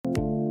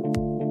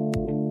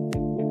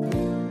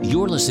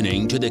You're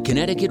listening to the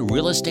Connecticut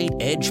Real Estate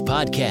Edge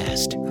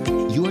podcast,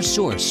 your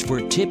source for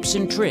tips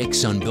and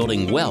tricks on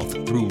building wealth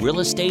through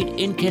real estate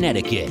in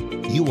Connecticut.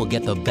 You will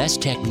get the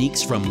best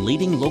techniques from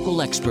leading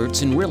local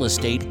experts in real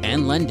estate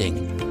and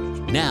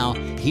lending. Now,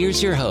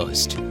 here's your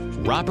host,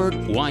 Robert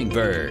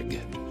Weinberg.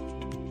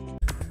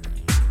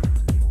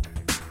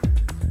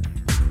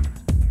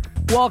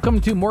 Welcome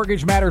to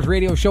Mortgage Matters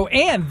Radio Show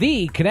and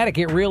the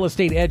Connecticut Real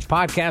Estate Edge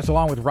podcast,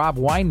 along with Rob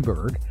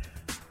Weinberg.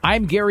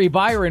 I'm Gary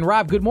Beyer, and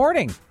Rob, good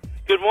morning.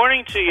 Good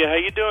morning to you. How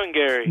you doing,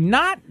 Gary?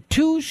 Not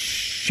too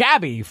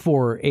shabby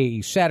for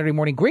a Saturday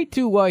morning. Great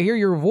to hear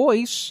your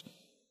voice.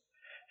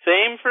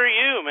 Same for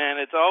you, man.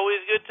 It's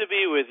always good to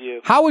be with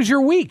you. How was your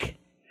week?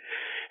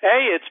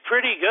 Hey, it's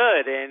pretty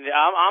good, and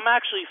I'm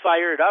actually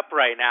fired up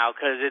right now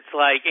because it's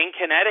like in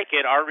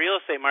Connecticut, our real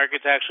estate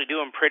market's actually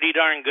doing pretty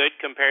darn good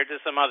compared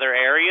to some other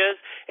areas,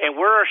 and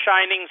we're a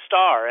shining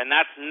star, and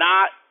that's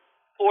not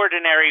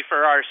ordinary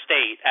for our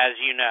state, as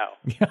you know.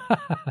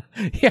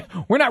 Yeah,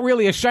 we're not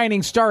really a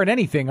shining star in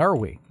anything, are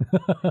we?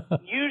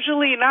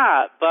 Usually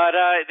not, but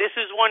this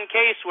is one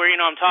case where,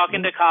 I'm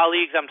talking to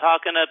colleagues, I'm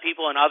talking to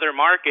people in other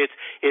markets,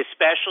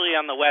 especially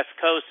on the West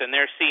Coast, and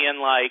they're seeing,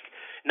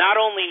 not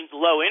only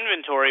low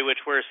inventory,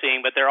 which we're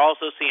seeing, but they're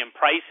also seeing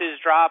prices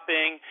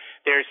dropping.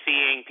 They're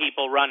seeing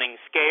people running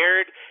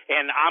scared.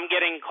 And I'm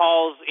getting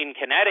calls in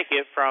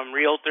Connecticut from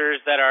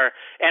realtors that are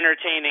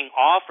entertaining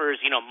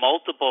offers,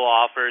 multiple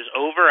offers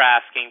over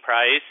asking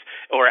price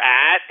or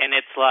at, and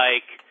it's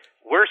like,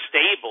 we're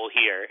stable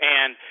here.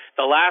 And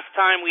the last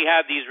time we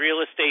had these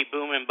real estate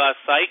boom and bust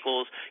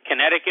cycles,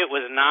 Connecticut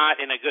was not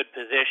in a good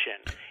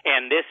position.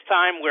 And this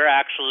time we're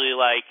actually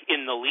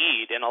in the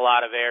lead in a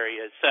lot of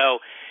areas.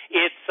 So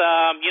it's,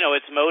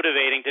 it's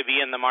motivating to be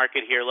in the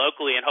market here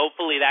locally. And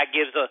hopefully that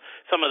gives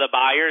some of the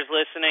buyers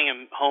listening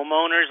and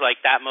homeowners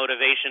that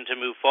motivation to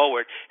move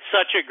forward.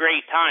 Such a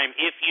great time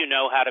if you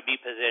know how to be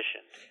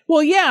positioned.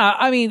 Well, yeah.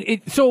 I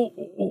mean, so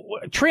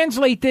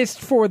translate this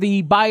for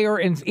the buyer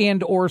and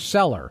or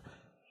seller.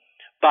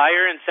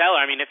 Buyer and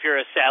seller. I mean, if you're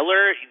a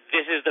seller,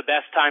 this is the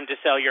best time to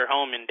sell your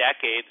home in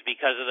decades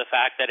because of the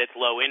fact that it's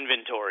low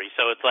inventory.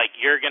 So it's like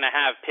you're going to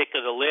have pick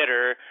of the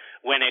litter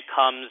when it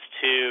comes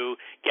to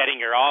getting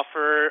your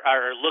offer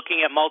or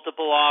looking at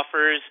multiple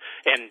offers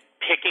and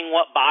picking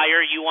what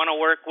buyer you want to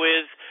work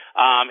with.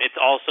 It's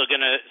also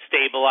going to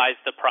stabilize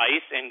the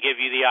price and give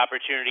you the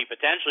opportunity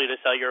potentially to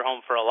sell your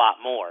home for a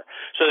lot more.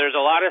 So there's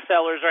a lot of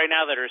sellers right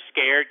now that are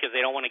scared because they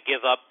don't want to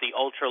give up the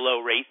ultra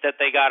low rate that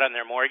they got on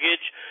their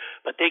mortgage,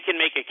 but they can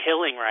make a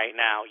killing right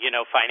now,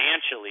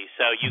 financially.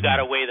 So you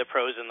got to weigh the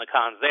pros and the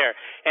cons there.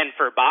 And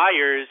for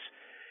buyers,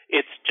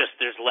 it's just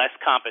there's less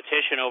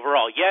competition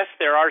overall. Yes,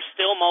 there are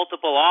still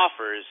multiple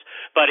offers,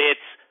 but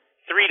it's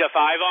 3 to 5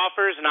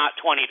 offers, not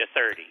 20 to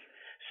 30.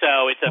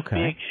 So it's a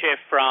big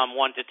shift from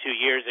 1 to 2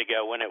 years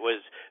ago when it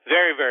was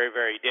very, very,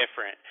 very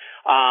different.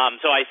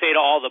 So I say to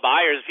all the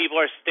buyers,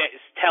 people are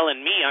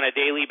telling me on a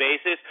daily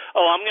basis,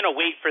 I'm going to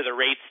wait for the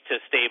rates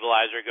to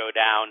stabilize or go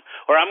down,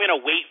 or I'm going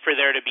to wait for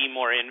there to be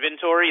more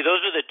inventory.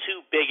 Those are the two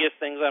biggest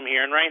things I'm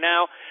hearing right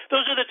now.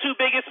 Those are the two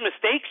biggest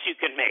mistakes you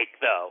can make,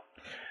 though.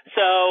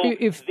 So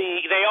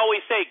they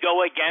always say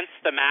go against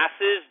the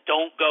masses,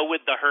 don't go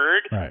with the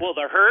herd. Right. Well,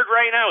 the herd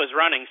right now is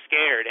running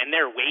scared, and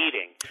they're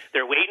waiting.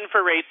 They're waiting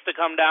for rates to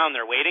come down.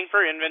 They're waiting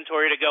for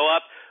inventory to go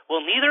up.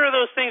 Well, neither of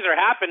those things are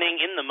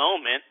happening in the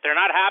moment. They're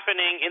not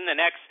happening in the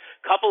next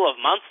couple of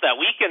months that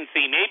we can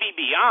see, maybe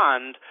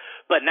beyond,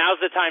 but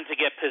now's the time to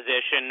get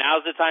positioned.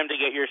 Now's the time to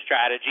get your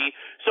strategy.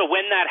 So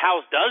when that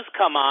house does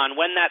come on,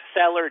 when that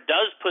seller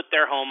does put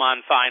their home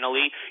on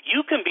finally,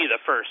 you can be the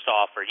first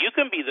offer. You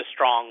can be the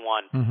strong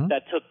one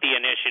that took the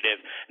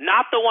initiative,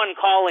 not the one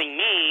calling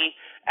me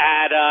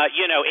at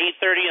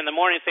 8:30 in the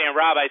morning saying,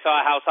 Rob, I saw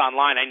a house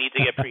online. I need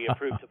to get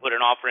pre-approved to put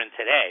an offer in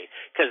today,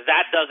 because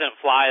that doesn't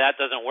fly. That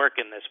doesn't work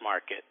in this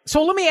market.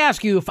 So let me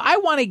ask you, if I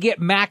want to get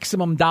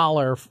maximum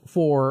dollar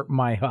for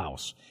my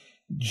house,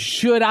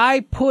 should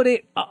I put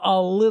it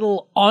a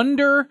little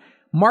under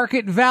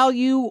market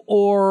value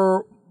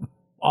or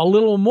a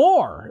little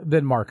more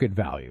than market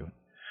value?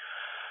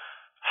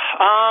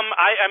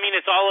 I mean,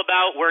 it's all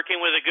about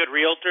working with a good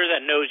realtor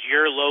that knows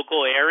your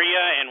local area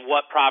and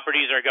what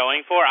properties are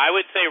going for. I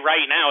would say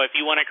right now, if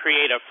you want to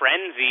create a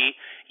frenzy,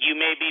 you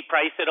maybe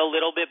price it a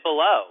little bit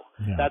below.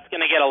 Yeah. That's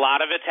going to get a lot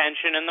of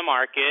attention in the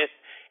market,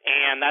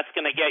 and that's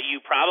going to get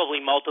you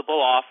probably multiple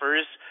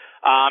offers.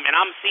 And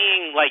I'm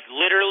seeing,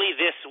 literally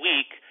this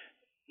week,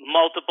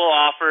 multiple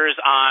offers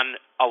on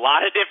a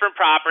lot of different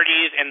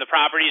properties, and the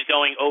properties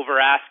going over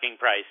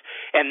asking price.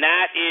 And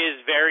that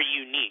is very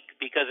unique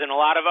because in a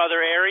lot of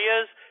other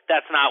areas,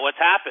 that's not what's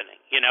happening.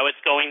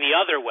 It's going the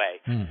other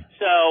way.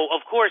 So,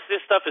 of course, this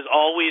stuff is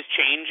always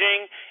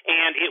changing,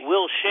 and it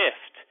will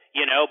shift,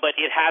 but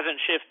it hasn't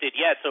shifted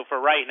yet. So for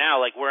right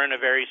now, we're in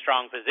a very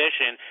strong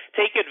position.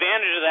 Take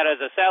advantage of that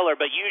as a seller,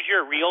 but use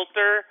your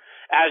realtor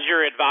as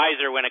your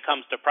advisor when it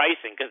comes to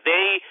pricing, because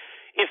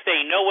if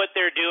they know what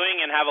they're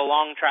doing and have a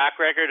long track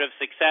record of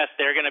success,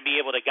 they're going to be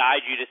able to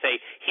guide you to say,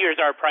 here's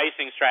our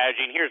pricing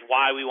strategy and here's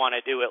why we want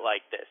to do it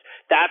like this.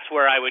 That's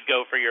where I would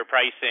go for your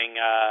pricing,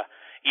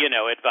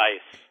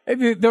 advice.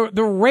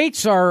 The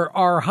rates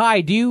are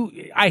high.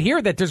 I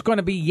hear that there's going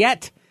to be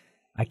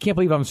I can't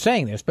believe I'm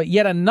saying this, but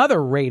yet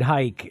another rate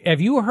hike.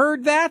 Have you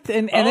heard that?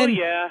 And then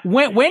yeah.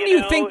 When do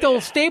you think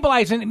they'll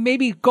stabilize and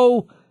maybe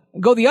go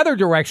the other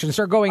direction,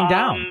 start going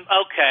down?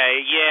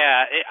 Okay,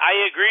 yeah,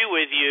 I agree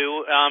with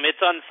you.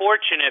 It's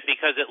unfortunate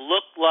because it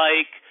looked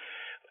like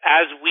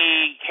as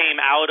we came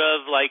out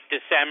of like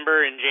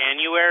December and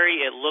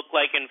January, it looked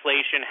like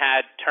inflation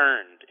had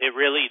turned. It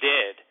really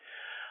did.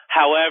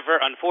 However,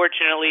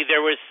 unfortunately,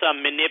 there was some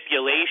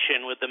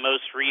manipulation with the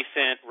most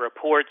recent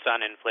reports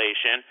on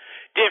inflation.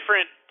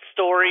 Different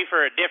story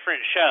for a different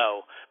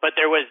show, but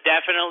there was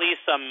definitely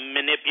some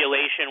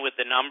manipulation with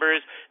the numbers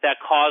that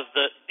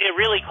it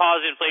really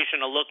caused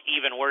inflation to look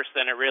even worse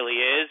than it really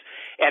is,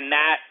 and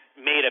that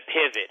made a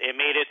pivot. It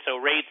made it so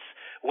rates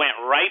went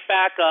right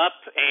back up,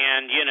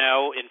 and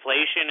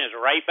inflation is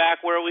right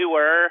back where we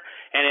were,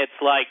 and it's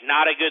like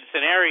not a good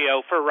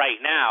scenario for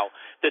right now.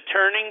 The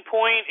turning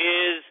point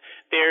is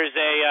there's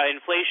a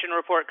inflation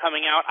report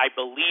coming out. I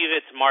believe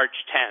it's March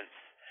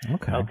 10th.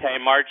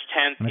 Okay, March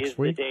 10th is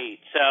the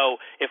date. So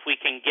if we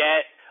can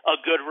get a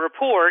good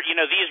report,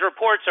 these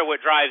reports are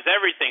what drives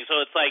everything.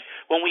 So it's like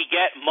when we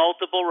get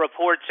multiple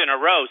reports in a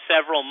row,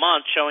 several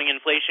months showing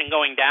inflation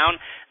going down,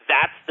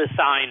 that's the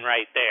sign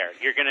right there.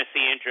 You're going to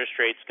see interest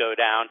rates go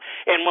down.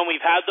 And when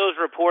we've had those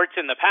reports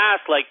in the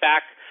past, like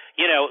back,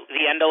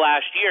 the end of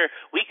last year,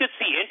 we could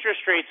see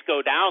interest rates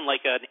go down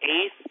like 1/8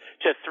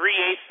 to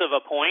 3/8 of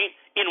a point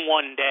in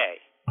one day.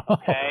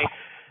 Okay?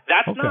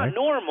 That's not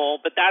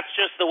normal, but that's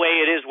just the way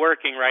it is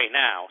working right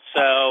now.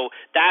 So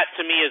that,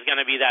 to me, is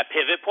going to be that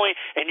pivot point.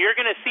 And you're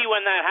going to see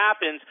when that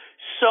happens,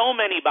 so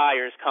many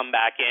buyers come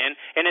back in,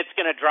 and it's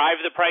going to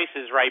drive the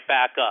prices right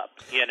back up,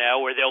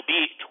 where there'll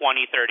be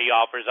 20, 30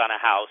 offers on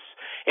a house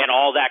and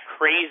all that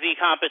crazy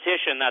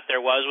competition that there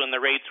was when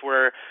the rates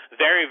were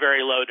very,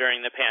 very low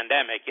during the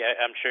pandemic.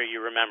 I'm sure you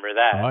remember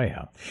that. Oh,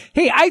 yeah.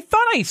 Hey, I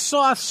thought I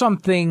saw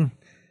something.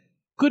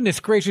 Goodness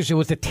gracious, it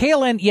was the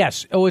tail end.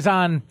 Yes, it was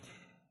on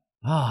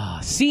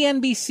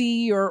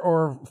CNBC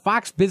or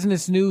Fox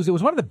Business News. It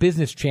was one of the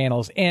business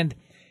channels, and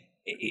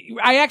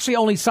I actually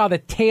only saw the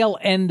tail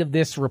end of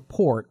this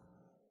report,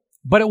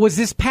 but it was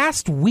this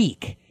past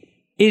week.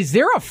 Is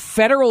there a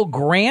federal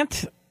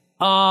grant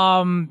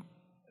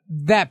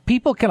that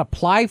people can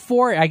apply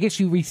for? I guess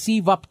you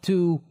receive up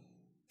to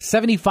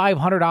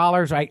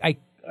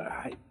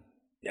 $7,500.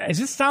 Does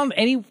this sound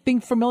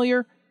anything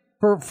familiar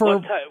for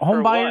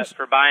home buyers?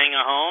 For buying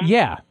a home?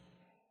 Yeah.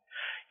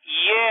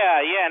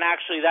 Yeah, and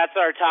actually that's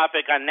our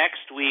topic on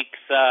next week's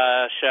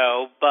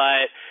show,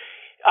 but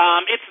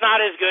it's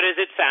not as good as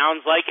it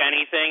sounds like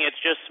anything.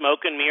 It's just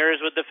smoke and mirrors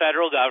with the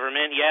federal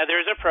government. Yeah,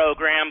 there's a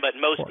program, but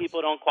most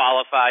people don't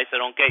qualify, so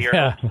don't get your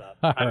hopes up.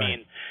 I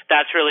mean,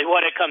 that's really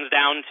what it comes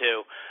down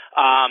to.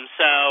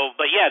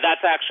 But yeah,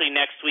 that's actually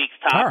next week's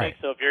topic.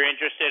 So if you're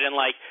interested in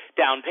like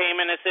down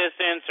payment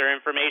assistance or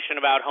information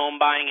about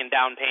home buying and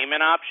down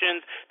payment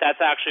options,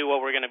 that's actually what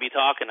we're going to be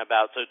talking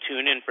about. So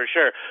tune in for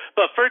sure.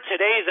 But for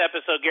today's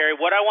episode, Gary,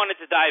 what I wanted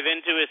to dive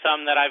into is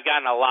something that I've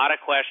gotten a lot of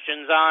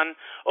questions on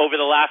over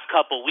the last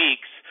couple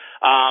weeks.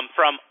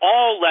 From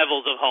all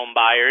levels of home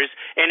buyers,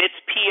 and it's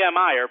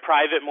PMI, or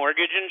private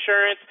mortgage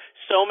insurance.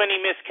 So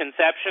many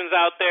misconceptions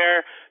out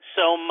there,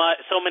 so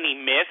many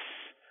myths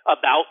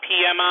about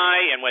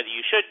PMI and whether you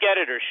should get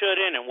it or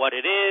shouldn't and what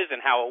it is and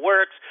how it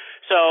works.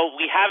 So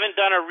we haven't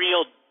done a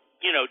real,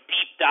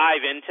 deep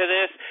dive into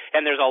this,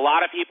 and there's a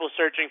lot of people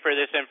searching for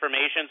this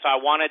information, so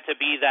I wanted to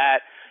be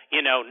that,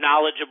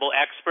 knowledgeable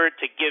expert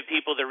to give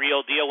people the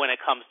real deal when it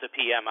comes to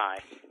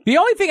PMI. The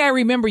only thing I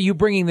remember you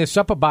bringing this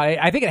up about it,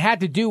 I think it had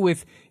to do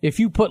with if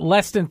you put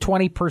less than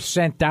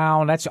 20%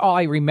 down. That's all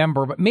I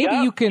remember. But maybe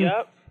you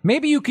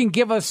can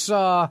give us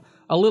a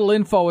little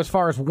info as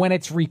far as when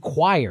it's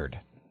required.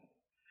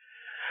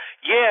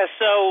 Yeah,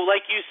 so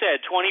like you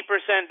said, 20%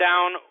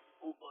 down,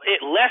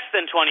 less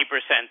than 20%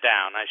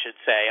 down, I should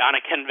say, on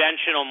a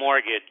conventional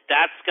mortgage.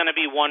 That's going to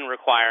be one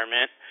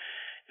requirement.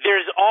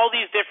 There's all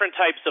these different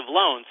types of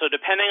loans. So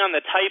depending on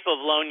the type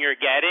of loan you're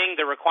getting,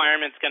 the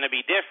requirement's going to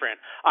be different.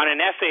 On an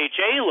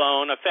FHA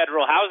loan, a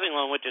federal housing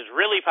loan, which is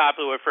really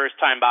popular with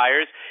first-time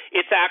buyers,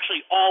 it's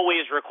actually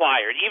always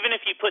required. Even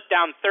if you put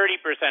down 30%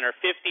 or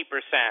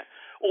 50%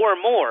 or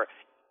more,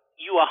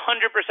 you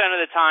 100% of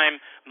the time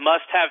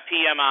must have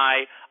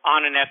PMI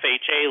on an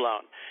FHA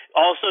loan.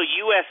 Also,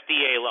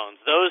 USDA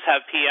loans, those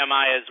have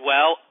PMI as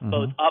well,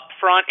 both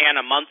upfront and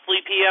a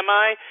monthly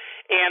PMI.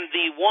 And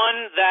the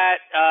one that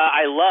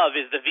I love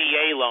is the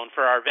VA loan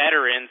for our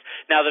veterans.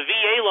 Now, the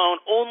VA loan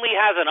only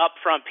has an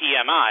upfront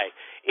PMI.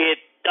 It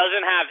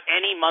doesn't have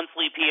any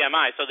monthly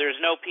PMI, so there's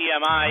no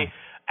PMI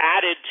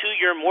added to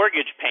your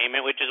mortgage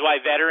payment, which is why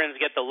veterans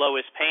get the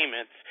lowest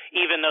payments,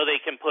 even though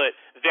they can put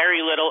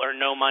very little or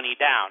no money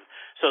down.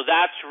 So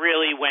that's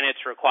really when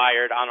it's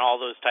required on all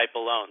those type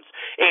of loans.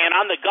 And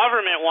on the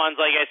government ones,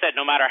 like I said,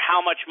 no matter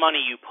how much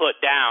money you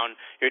put down,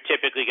 you're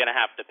typically going to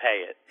have to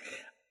pay it.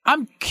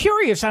 I'm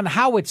curious on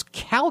how it's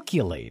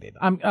calculated.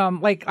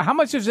 Like how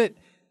much does it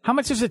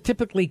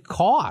typically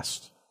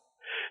cost?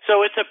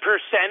 So it's a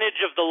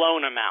percentage of the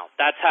loan amount.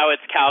 That's how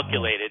it's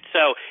calculated.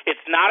 So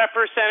it's not a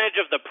percentage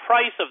of the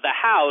price of the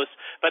house,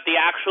 but the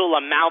actual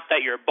amount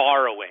that you're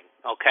borrowing,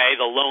 okay,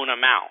 the loan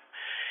amount.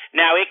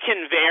 Now, it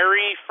can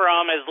vary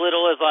from as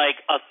little as like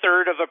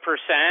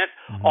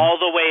 1/3% all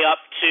the way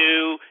up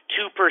to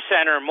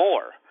 2% or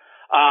more.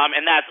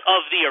 And that's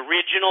of the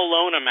original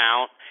loan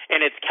amount,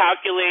 and it's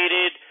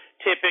calculated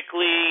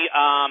typically,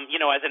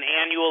 as an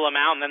annual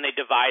amount, and then they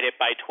divide it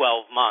by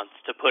 12 months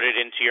to put it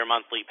into your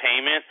monthly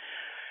payment.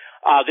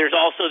 There's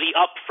also the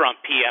upfront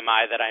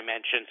PMI that I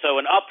mentioned. So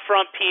an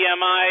upfront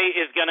PMI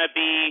is going to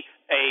be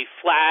a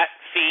flat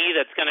fee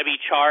that's going to be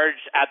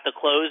charged at the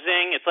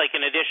closing. It's like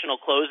an additional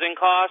closing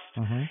cost,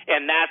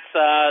 and that's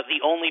the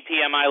only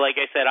PMI, like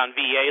I said, on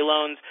VA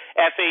loans.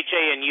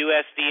 FHA and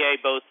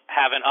USDA both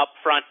have an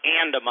upfront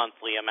and a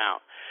monthly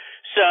amount.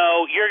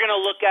 So you're going to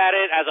look at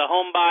it as a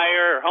home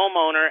buyer or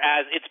homeowner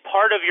as it's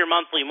part of your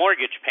monthly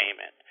mortgage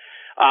payment.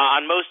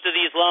 On most of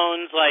these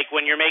loans, like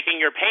when you're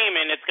making your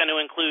payment, it's going to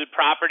include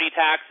property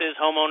taxes,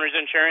 homeowner's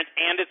insurance,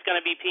 and it's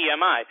going to be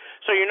PMI.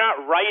 So you're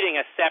not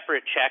writing a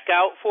separate check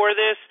out for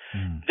this.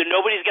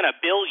 Nobody's going to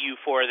bill you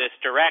for this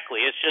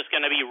directly. It's just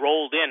going to be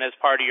rolled in as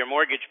part of your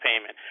mortgage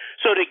payment.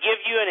 So to give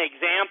you an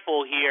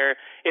example here,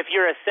 if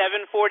you're a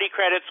 740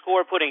 credit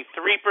score putting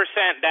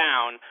 3%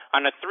 down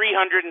on a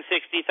 $360,000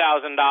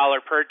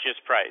 purchase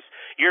price,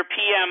 your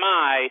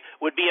PMI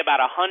would be about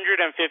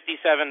 $157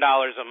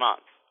 a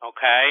month.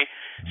 Okay?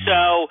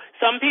 So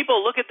some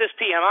people look at this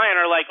PMI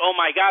and are like, oh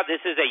my God,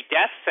 this is a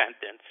death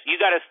sentence. You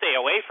got to stay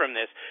away from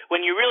this.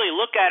 When you really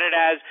look at it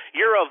as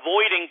you're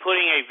avoiding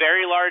putting a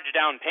very large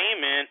down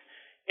payment,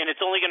 and it's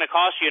only going to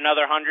cost you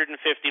another $150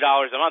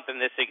 a month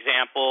in this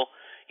example,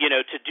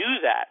 to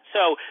do that.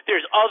 So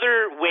there's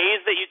other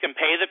ways that you can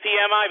pay the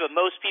PMI, but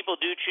most people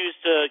do choose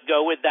to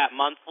go with that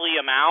monthly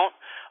amount.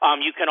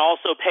 You can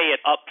also pay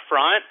it up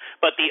front,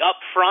 but the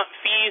upfront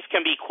fees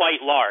can be quite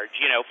large,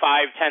 $5,000,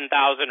 $10,000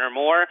 or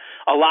more.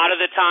 A lot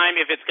of the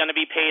time, if it's going to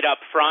be paid up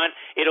front,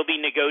 it'll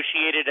be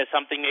negotiated as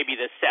something maybe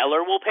the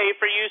seller will pay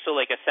for you, so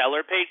like a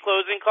seller paid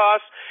closing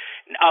costs.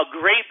 A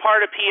great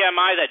part of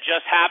PMI that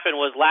just happened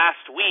was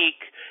last week,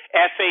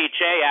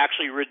 FHA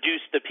actually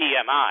reduced the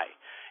PMI.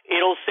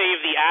 It'll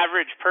save the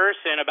average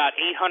person about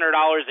 $800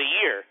 a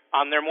year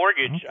on their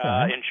mortgage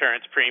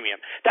insurance premium.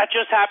 That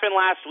just happened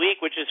last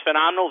week, which is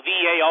phenomenal.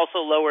 VA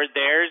also lowered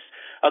theirs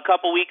a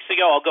couple weeks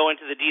ago. I'll go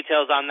into the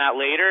details on that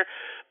later.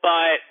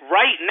 But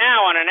right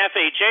now on an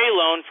FHA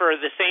loan for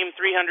the same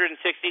 $360,000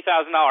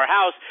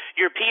 house,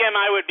 your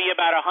PMI would be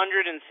about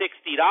 $160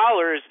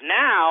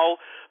 now,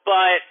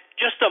 but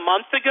just a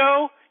month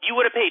ago, you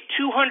would have paid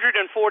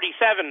 $247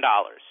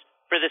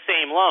 for the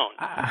same loan.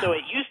 So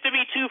it used to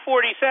be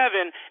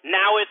 $247,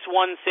 now it's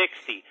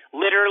 $160.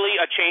 Literally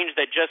a change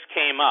that just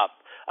came up,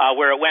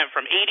 where it went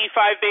from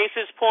 85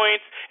 basis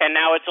points, and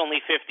now it's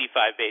only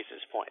 55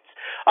 basis points.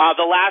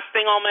 The last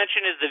thing I'll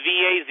mention is the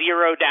VA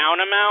zero down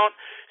amount.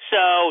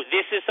 So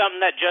this is something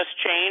that just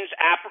changed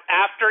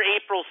after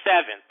April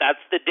 7th.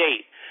 That's the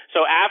date.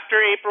 So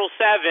after April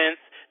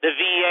 7th, the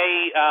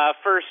VA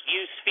first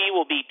use fee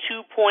will be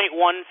 2.15%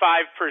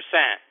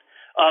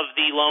 of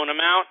the loan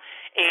amount,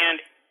 and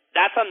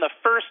that's on the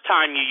first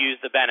time you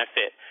use the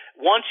benefit.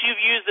 Once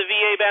you've used the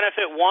VA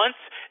benefit once,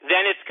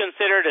 then it's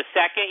considered a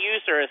second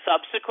use or a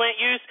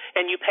subsequent use,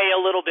 and you pay a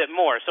little bit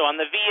more. So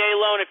on the VA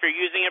loan, if you're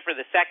using it for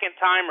the second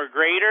time or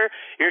greater,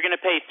 you're going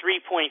to pay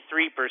 3.3%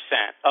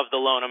 of the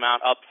loan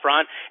amount up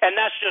front, and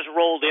that's just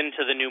rolled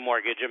into the new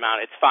mortgage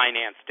amount. It's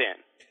financed in.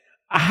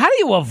 How do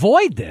you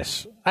avoid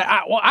this?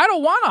 I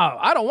don't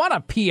want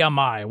a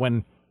PMI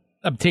when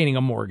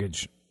obtaining a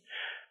mortgage.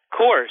 Of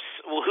course.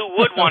 Well, who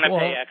would want to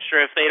pay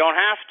extra if they don't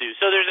have to?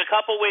 So there's a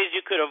couple ways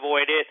you could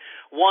avoid it.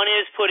 One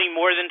is putting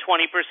more than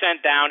 20%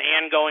 down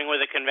and going with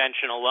a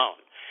conventional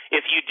loan.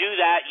 If you do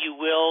that, you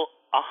will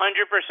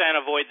 100%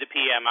 avoid the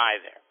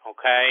PMI there,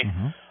 okay?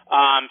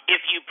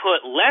 If you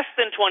put less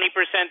than 20%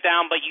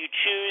 down, but you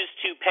choose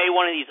to pay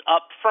one of these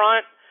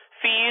upfront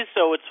fees,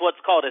 so it's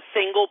what's called a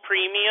single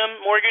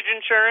premium mortgage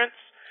insurance,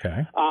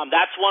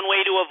 that's one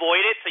way to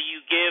avoid it. So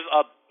you give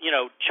a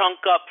chunk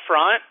up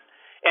front,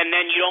 and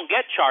then you don't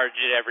get charged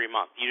it every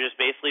month. You just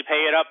basically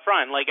pay it up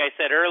front. Like I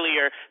said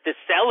earlier, the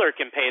seller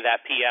can pay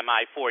that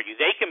PMI for you.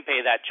 They can pay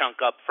that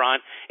chunk up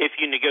front if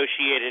you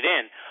negotiate it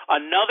in.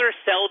 Another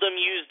seldom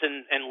used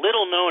and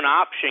little-known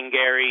option,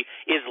 Gary,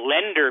 is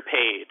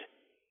lender-paid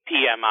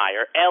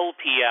PMI or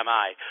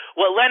LPMI.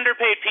 What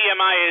lender-paid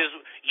PMI is,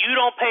 you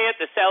don't pay it,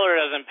 the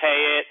seller doesn't pay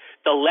it,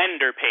 the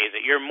lender pays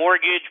it. Your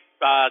mortgage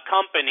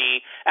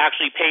company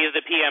actually pays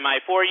the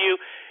PMI for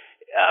you.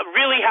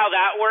 Really how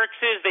that works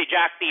is they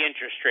jack the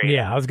interest rate.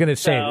 Yeah, I was going to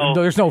say,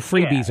 there's no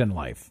freebies in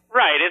life.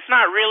 Right. It's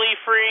not really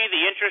free.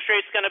 The interest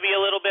rate's going to be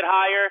a little bit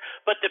higher.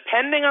 But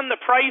depending on the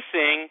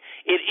pricing,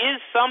 it is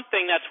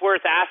something that's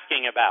worth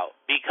asking about.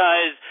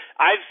 Because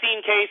I've seen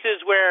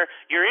cases where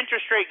your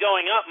interest rate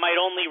going up might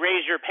only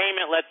raise your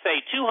payment, let's say,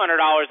 $200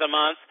 a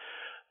month,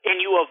 and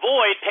you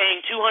avoid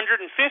paying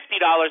 $250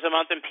 a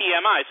month in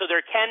PMI. So there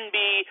can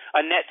be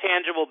a net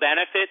tangible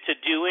benefit to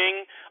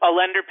doing a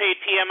lender-paid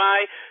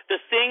PMI.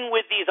 The thing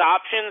with these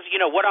options,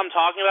 what I'm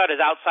talking about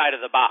is outside of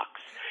the box.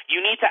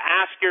 You need to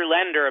ask your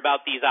lender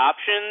about these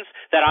options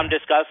that I'm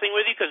discussing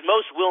with you, because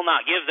most will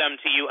not give them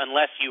to you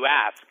unless you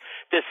ask.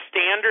 The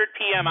standard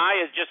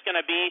PMI is just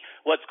going to be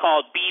what's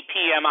called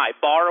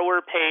BPMI,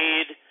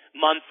 borrower-paid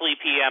monthly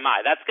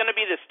PMI. That's going to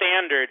be the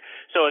standard.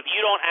 So if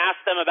you don't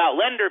ask them about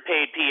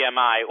lender-paid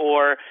PMI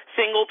or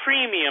single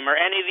premium or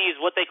any of these,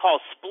 what they call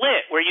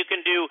split, where you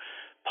can do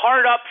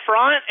part up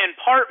front and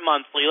part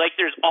monthly, like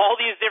there's all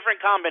these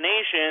different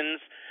combinations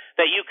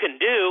that you can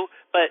do,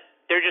 but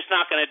they're just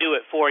not going to do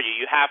it for you.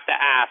 You have to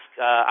ask,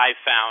 I've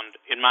found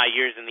in my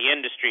years in the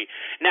industry.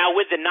 Now,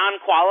 with the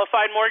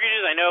non-qualified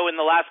mortgages, I know in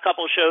the last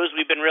couple shows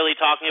we've been really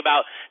talking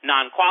about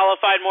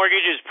non-qualified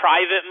mortgages,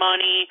 private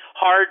money,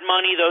 hard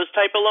money, those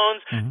type of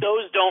loans. Mm-hmm.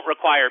 Those don't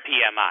require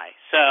PMI.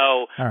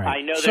 So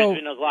I know there's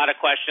been a lot of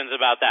questions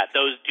about that.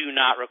 Those do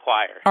not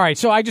require. All right,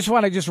 so I just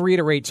want to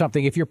reiterate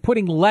something. If you're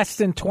putting less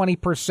than 20%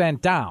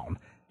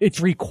 down, it's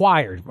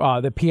required,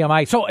 the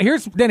PMI. So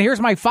here's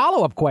my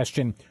follow-up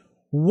question.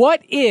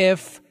 What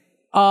if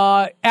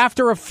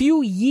after a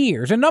few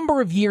years, a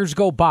number of years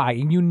go by,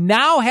 and you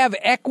now have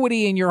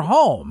equity in your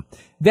home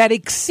that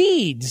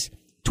exceeds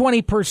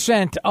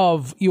 20%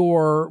 of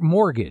your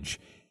mortgage?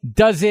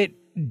 Does it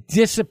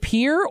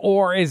disappear,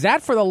 or is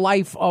that for the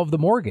life of the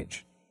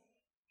mortgage?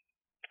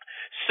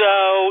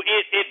 So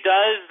it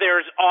does.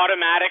 There's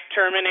automatic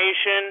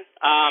termination.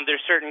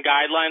 There's certain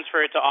guidelines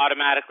for it to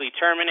automatically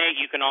terminate.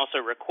 You can also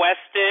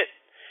request it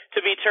to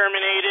be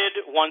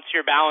terminated once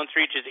your balance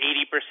reaches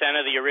 80%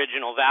 of the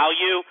original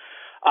value.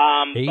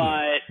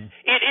 But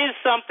it is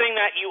something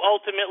that you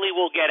ultimately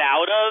will get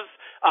out of.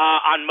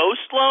 On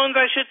most loans,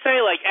 I should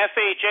say, like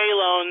FHA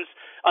loans,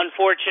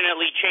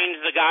 unfortunately change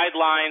the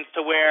guidelines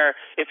to where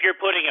if you're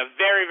putting a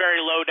very,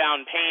 very low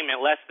down payment,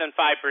 less than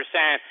 5%,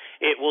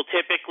 it will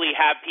typically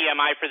have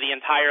PMI for the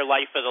entire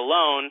life of the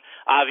loan.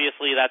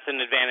 Obviously, that's an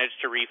advantage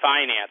to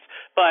refinance.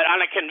 But on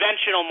a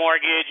conventional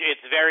mortgage,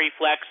 it's very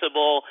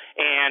flexible,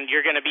 and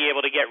you're going to be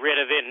able to get rid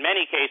of it in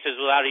many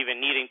cases without even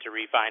needing to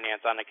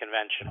refinance on a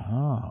conventional.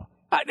 Oh.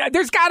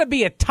 There's got to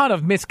be a ton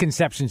of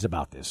misconceptions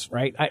about this,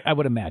 right? I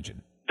would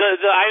imagine.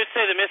 I would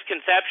say the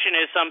misconception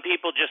is some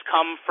people just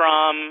come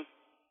from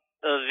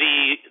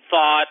the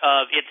thought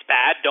of it's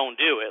bad, don't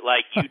do it,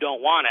 like you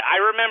don't want it.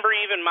 I remember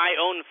even my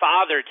own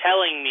father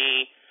telling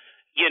me,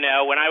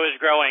 when I was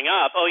growing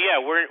up, oh yeah,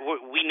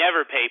 we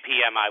never pay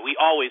PMI. We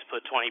always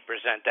put 20%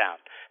 down.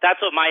 That's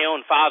what my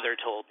own father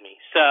told me.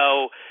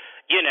 So,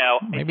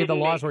 maybe the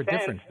laws were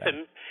different.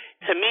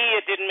 To me,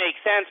 it didn't make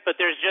sense, but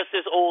there's just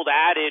this old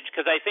adage,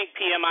 because I think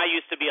PMI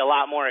used to be a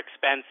lot more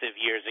expensive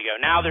years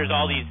ago. Now there's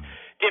all these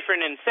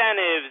different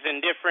incentives and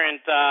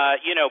different,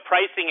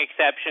 pricing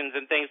exceptions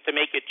and things to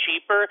make it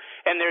cheaper,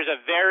 and there's a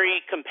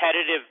very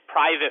competitive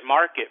private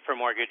market for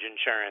mortgage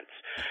insurance.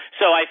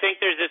 So I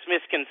think there's this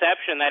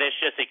misconception that it's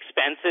just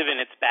expensive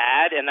and it's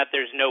bad and that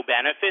there's no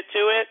benefit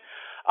to it.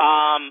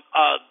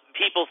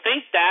 People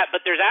think that,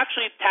 but there's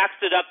actually tax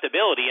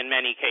deductibility in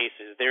many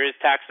cases. There is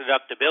tax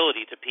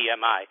deductibility to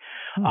PMI.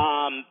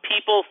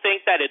 People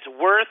think that it's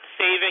worth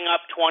saving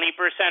up 20%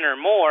 or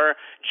more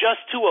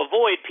just to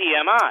avoid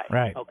PMI.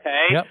 Right.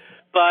 Okay? Yep.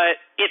 But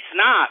it's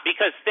not,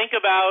 because think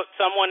about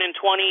someone in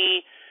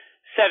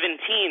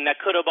 2017 that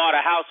could have bought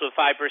a house with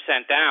 5%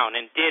 down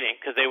and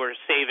didn't because they were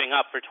saving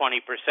up for 20%.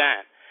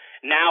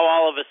 Now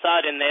all of a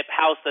sudden, that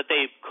house that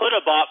they could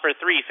have bought for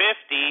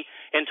 $350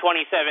 in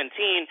 2017,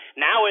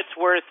 now it's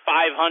worth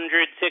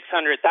 $500,000,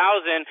 $600,000,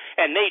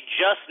 and they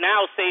just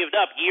now saved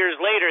up years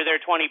later their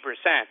 20%.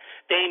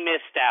 They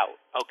missed out,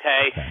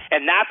 okay?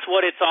 And that's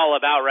what it's all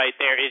about right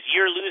there, is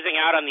you're losing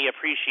out on the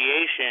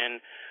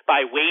appreciation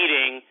by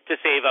waiting to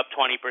save up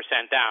 20%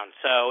 down.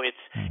 So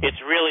it's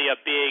really a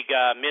big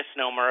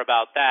misnomer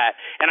about that.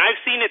 And I've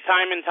seen it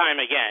time and time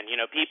again,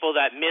 people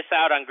that miss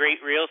out on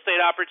great real estate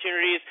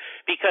opportunities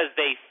because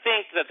they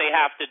think that they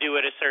have to do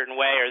it a certain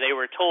way, or they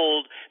were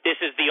told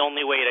this is the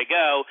only way to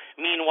go.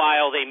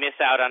 Meanwhile, they miss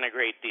out on a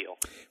great deal.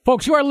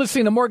 Folks, you are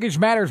listening to Mortgage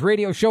Matters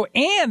Radio Show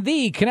and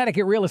the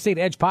Connecticut Real Estate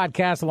Edge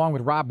podcast, along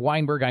with Rob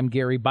Weinberg. I'm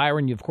Gary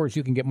Byron. Of course,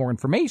 you can get more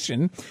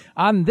information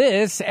on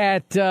this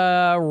at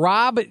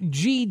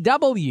robgw.com.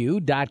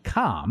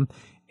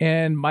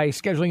 And by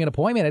scheduling an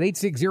appointment at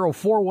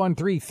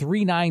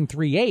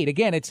 860-413-3938.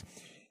 Again, it's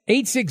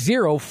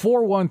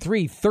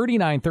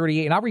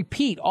 860-413-3938. And I'll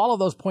repeat all of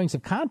those points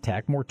of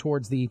contact more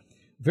towards the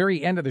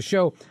very end of the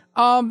show.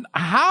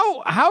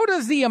 How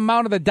does the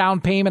amount of the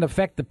down payment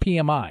affect the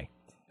PMI?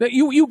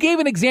 You gave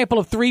an example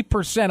of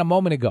 3% a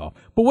moment ago.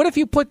 But what if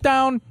you put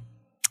down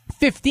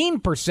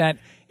 15%,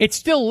 it's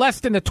still less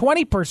than the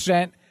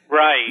 20%.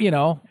 Right. You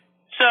know.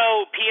 So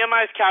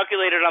PMI is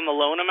calculated on the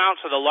loan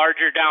amount, so the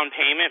larger down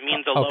payment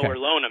means a lower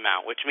loan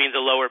amount, which means a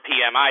lower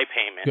PMI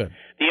payment. Good.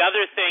 The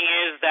other thing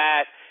is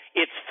that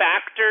it's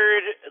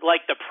factored,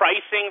 like the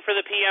pricing for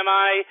the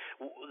PMI,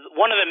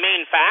 one of the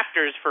main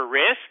factors for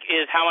risk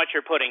is how much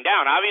you're putting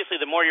down.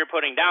 Obviously, the more you're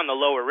putting down, the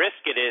lower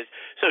risk it is.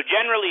 So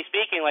generally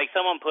speaking, like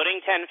someone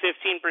putting 10,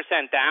 15%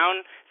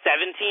 down,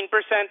 17%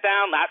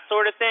 down, that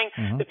sort of thing,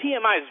 the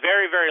PMI is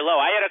very, very low.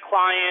 I had a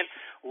client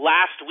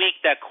last week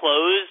that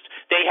closed.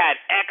 They had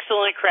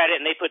excellent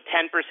credit and they put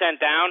 10%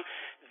 down.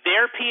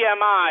 Their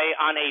PMI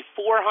on a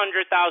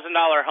 $400,000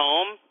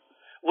 home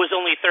was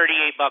only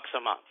 $38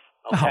 a month.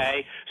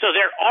 Okay. So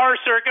there are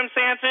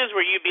circumstances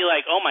where you'd be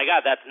like, oh my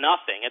God, that's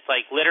nothing. It's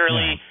like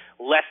literally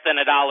less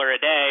than $1 a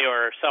day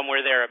or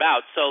somewhere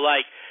thereabouts. So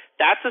like,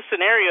 that's a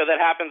scenario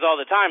that happens all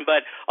the time,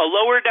 but a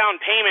lower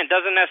down payment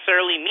doesn't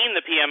necessarily mean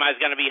the PMI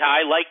is going to be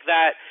high. Like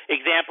that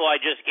example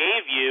I just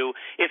gave you,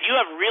 if you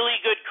have really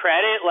good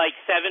credit, like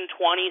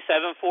 720,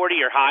 740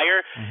 or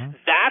higher,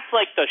 that's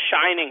like the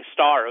shining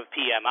star of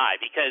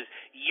PMI, because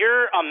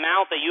your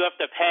amount that you have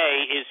to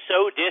pay is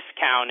so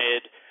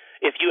discounted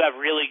if you have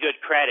really good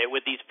credit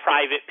with these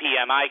private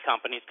PMI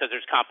companies, because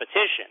there's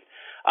competition.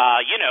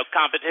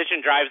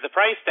 Competition drives the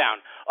price down.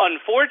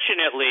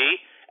 Unfortunately,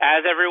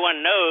 as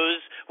everyone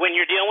knows, when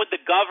you're dealing with the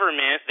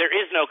government, there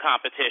is no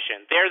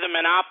competition. They're the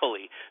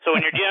monopoly. So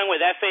when you're dealing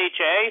with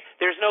FHA,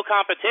 there's no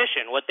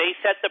competition. What they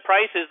set the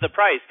price is the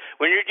price.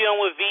 When you're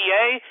dealing with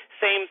VA,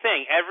 same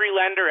thing. Every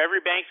lender,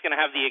 every bank's going to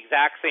have the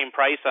exact same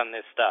price on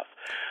this stuff.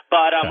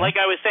 But like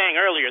I was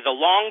saying earlier, the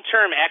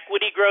long-term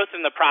equity growth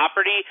in the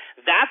property,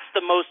 that's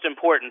the most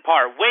important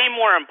part. Way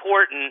more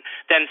important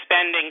than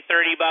spending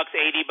 $30,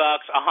 $80,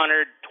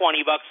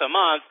 $120 a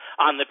month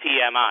on the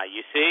PMI.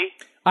 You see?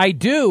 I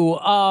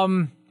do.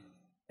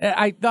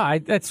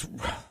 That's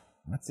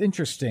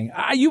interesting.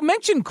 You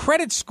mentioned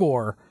credit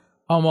score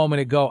a moment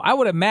ago. I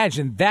would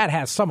imagine that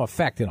has some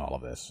effect in all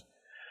of this.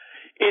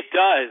 It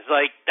does.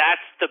 Like,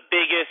 that's the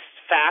biggest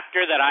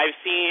factor that I've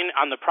seen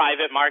on the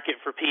private market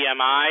for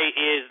PMI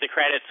is the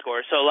credit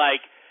score. So,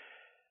 like,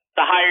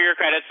 the higher your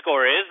credit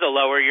score is, the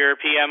lower your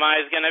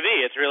PMI is going to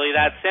be. It's really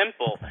that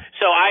simple.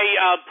 So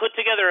I put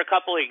together a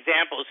couple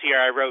examples here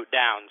I wrote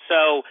down.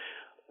 So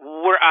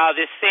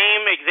the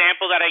same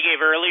example that I gave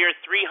earlier,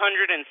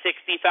 $360,000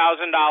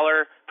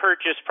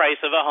 purchase price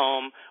of a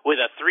home with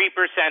a 3%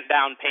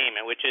 down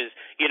payment, which is,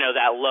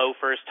 that low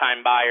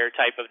first-time buyer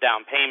type of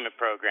down payment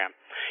program.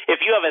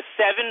 If you have a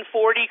 740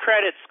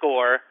 credit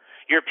score,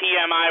 your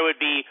PMI would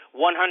be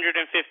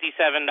 $157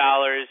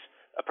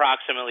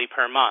 approximately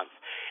per month.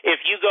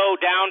 If you go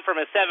down from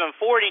a 740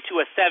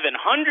 to a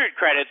 700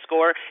 credit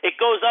score, it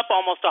goes up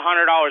almost $100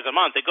 a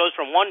month. It goes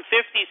from 157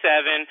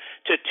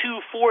 to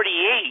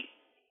 248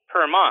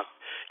 per month,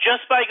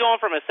 just by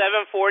going from a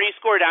 740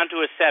 score down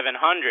to a 700.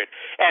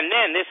 And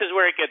then this is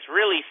where it gets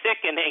really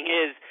sickening,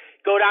 is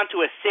go down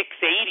to a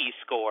 680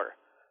 score.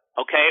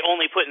 Okay,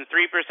 only putting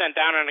 3%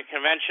 down on a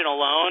conventional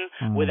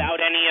loan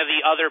without any of the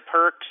other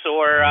perks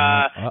or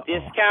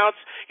discounts.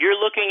 You're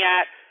looking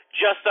at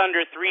just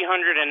under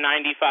 $395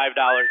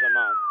 a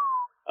month.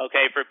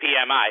 Okay, for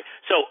PMI.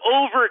 So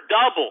over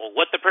double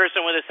what the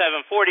person with a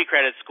 740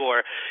 credit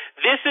score.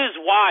 This is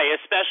why,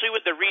 especially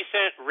with the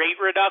recent rate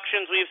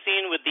reductions we've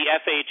seen with the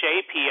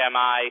FHA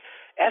PMI,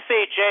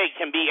 FHA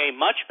can be a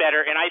much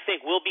better, and I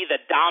think will be the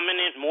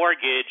dominant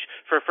mortgage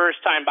for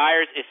first-time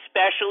buyers,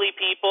 especially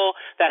people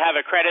that have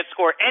a credit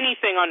score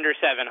anything under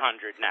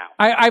 700 now.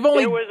 I've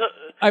only got 2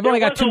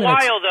 minutes. There was a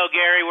while, though,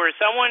 Gary, where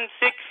someone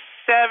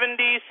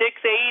 670,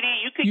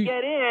 680, you could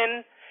get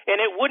in, and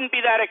it wouldn't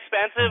be that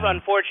expensive.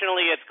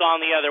 Unfortunately, it's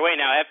gone the other way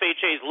now.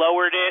 FHA's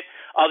lowered it.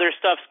 Other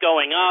stuff's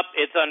going up.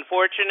 It's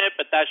unfortunate,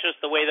 but that's just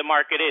the way the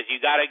market is.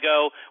 You got to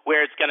go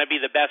where it's going to be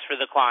the best for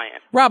the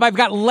client. Rob, I've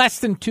got less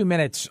than 2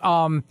 minutes.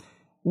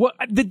 What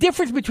the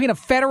difference between a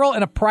federal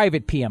and a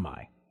private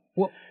PMI?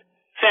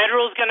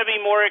 Federal is going to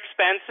be more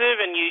expensive,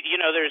 and you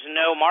know there's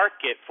no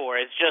market for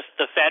it. It's just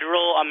the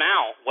federal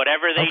amount,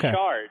 whatever they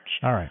charge.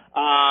 All right.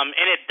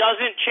 And it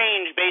doesn't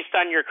change based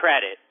on your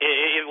credit.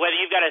 Whether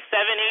you've got a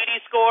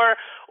 780 score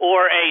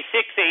or a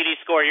 680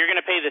 score, you're going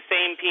to pay the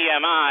same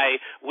PMI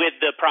with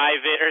the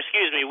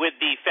with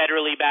the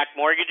federally backed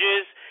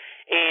mortgages.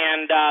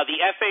 And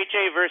the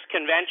FHA versus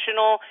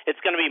conventional,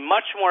 it's going to be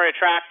much more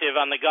attractive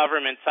on the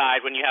government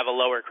side when you have a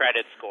lower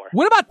credit score.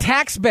 What about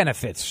tax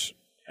benefits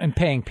and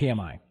paying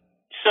PMI?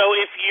 So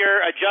if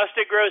your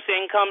adjusted gross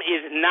income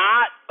is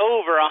not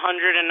over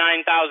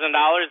 $109,000,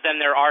 then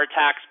there are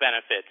tax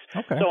benefits.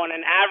 Okay. So on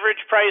an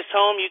average priced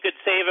home, you could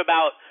save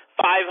about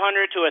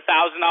 $500 to $1,000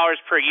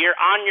 per year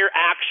on your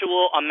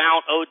actual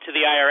amount owed to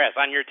the IRS,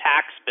 on your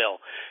tax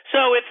bill.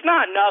 So it's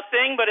not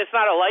nothing, but it's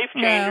not a life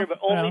changer, but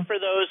only for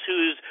those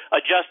whose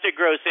adjusted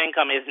gross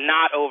income is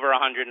not over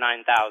 $109,000.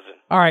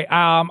 All right,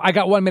 I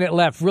got 1 minute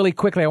left. Really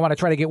quickly, I want to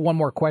try to get one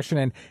more question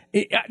in.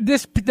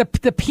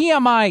 The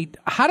PMI,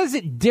 how does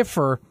it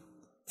differ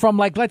from,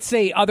 like, let's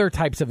say, other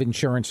types of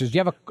insurances? Do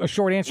you have a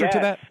short answer to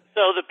that?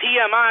 So the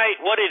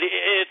PMI,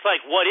 it's like,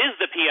 what is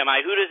the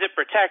PMI? Who does it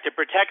protect? It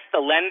protects the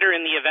lender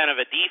in the event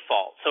of a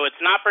default. So it's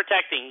not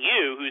protecting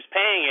you who's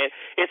paying it.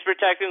 It's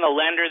protecting the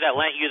lender that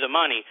lent you the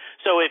money.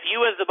 So if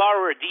you as the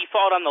borrower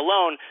default on the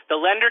loan,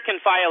 the lender can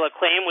file a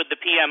claim with the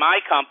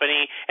PMI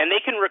company, and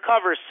they can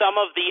recover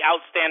some of the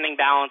outstanding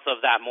balance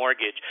of that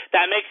mortgage.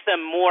 That makes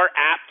them more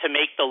apt to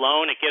make the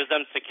loan. It gives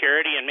them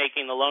security in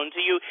making the loan to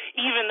you,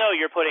 even though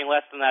you're putting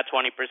less than that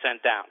 20%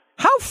 down.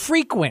 How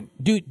frequent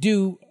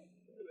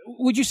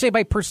would you say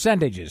by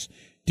percentages,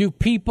 do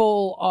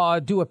people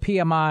do a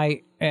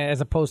PMI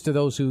as opposed to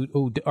those who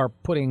are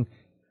putting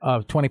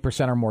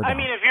 20% or more down? I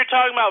mean, if you're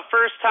talking about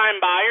first-time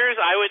buyers,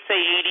 I would say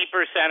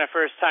 80% of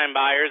first-time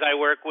buyers I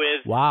work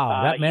with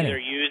that many. Either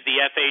use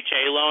the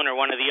FHA loan or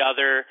one of the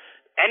other,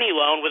 any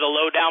loan with a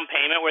low down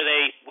payment where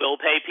they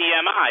will pay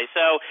PMI.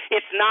 So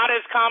it's not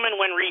as common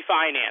when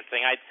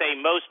refinancing. I'd say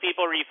most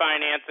people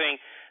refinancing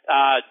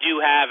do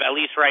have, at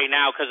least right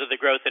now because of the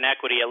growth in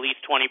equity, at least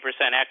 20%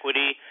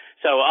 equity.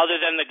 So other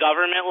than the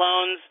government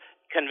loans,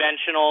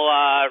 conventional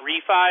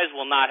refis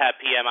will not have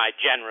PMI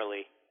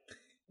generally.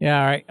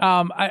 Yeah,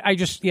 all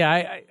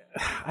right.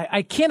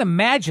 I can't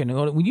imagine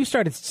when you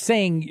started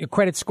saying a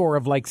credit score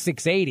of like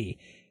 680,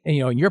 and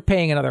you're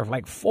paying another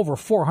like over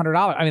 $400.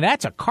 I mean,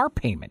 that's a car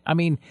payment. I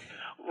mean,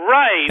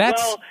 right.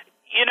 Well,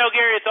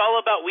 Gary, it's all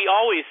about, we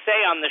always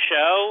say on the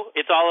show,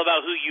 it's all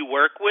about who you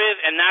work with,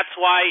 and that's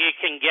why it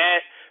can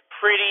get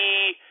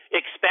pretty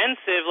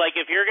expensive. Like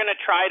if you're going to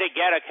try to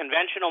get a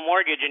conventional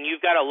mortgage and you've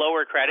got a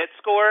lower credit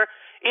score,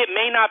 it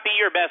may not be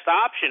your best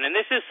option. And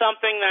this is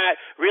something that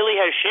really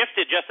has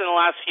shifted just in the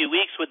last few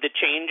weeks with the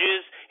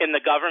changes in the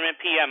government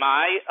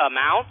PMI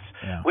amounts,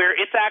 where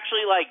it's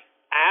actually like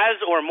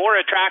as or more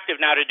attractive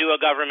now to do a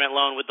government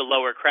loan with the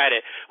lower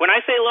credit. When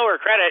I say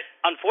lower credit,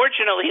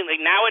 unfortunately,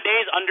 like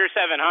nowadays, under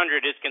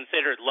 700 is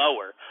considered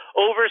lower.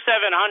 Over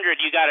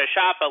 700, you got to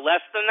shop, but less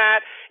than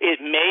that,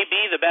 it may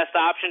be the best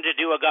option to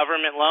do a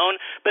government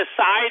loan.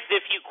 Besides,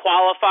 if you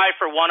qualify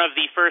for one of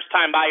the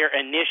first-time buyer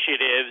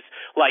initiatives,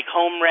 like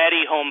Home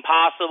Ready, Home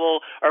Possible,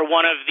 or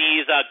one of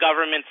these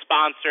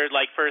government-sponsored,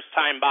 like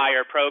first-time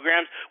buyer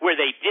programs, where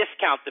they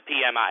discount the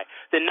PMI.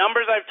 The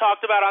numbers I've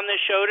talked about on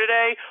this show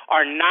today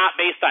are not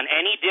based on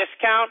any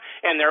discount,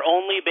 and they're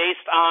only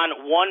based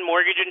on one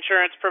mortgage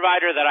insurance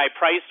provider that I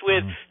priced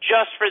with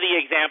just for the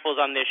examples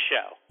on this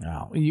show.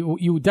 Now,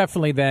 you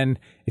definitely then,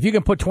 if you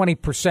can put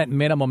 20%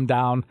 minimum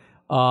down,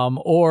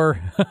 or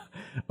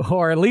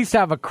at least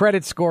have a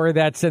credit score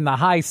that's in the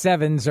high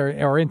 7s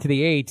or into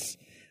the 8s,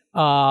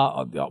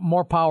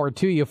 more power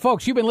to you.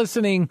 Folks, you've been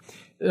listening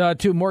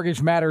to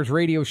Mortgage Matters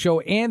radio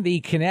show and the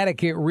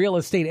Connecticut Real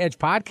Estate Edge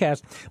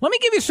podcast. Let me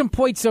give you some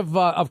points of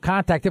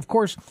contact. Of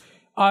course,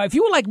 if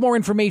you would like more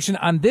information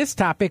on this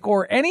topic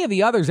or any of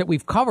the others that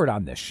we've covered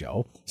on this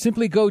show,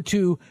 simply go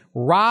to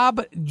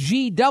robgw.com.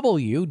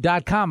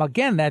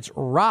 Again, that's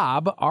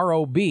Rob,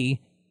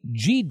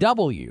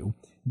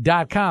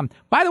 ROBGW.com.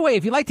 By the way,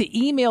 if you'd like to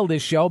email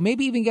this show,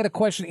 maybe even get a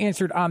question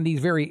answered on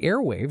these very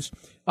airwaves,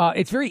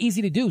 it's very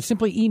easy to do.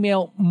 Simply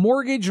email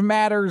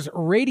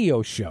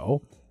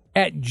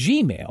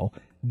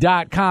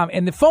mortgagemattersradioshow@gmail.com.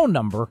 And the phone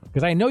number,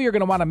 because I know you're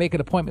going to want to make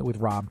an appointment with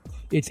Rob,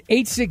 it's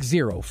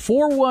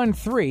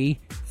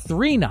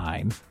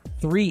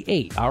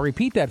 860-413-3938. I'll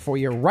repeat that for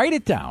you. Write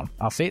it down.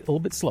 I'll say it a little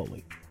bit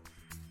slowly.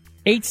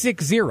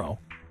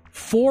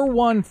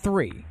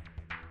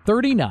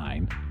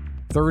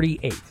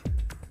 860-413-3938.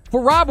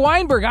 For Rob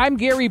Weinberg, I'm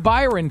Gary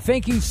Byron.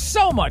 Thank you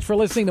so much for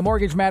listening to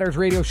Mortgage Matters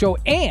Radio Show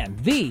and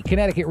the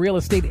Connecticut Real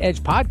Estate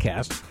Edge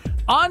podcast.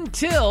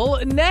 Until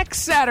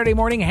next Saturday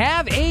morning,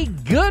 have a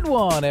good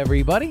one,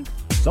 everybody.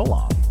 So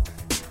long.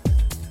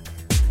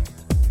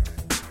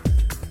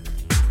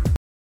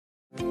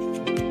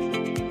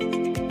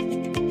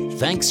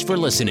 Thanks for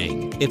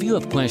listening. If you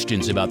have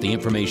questions about the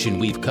information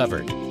we've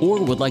covered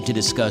or would like to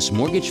discuss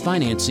mortgage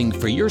financing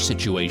for your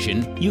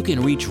situation, you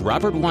can reach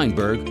Robert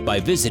Weinberg by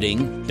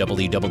visiting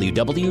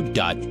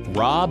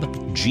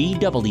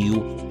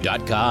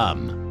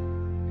www.robgw.com.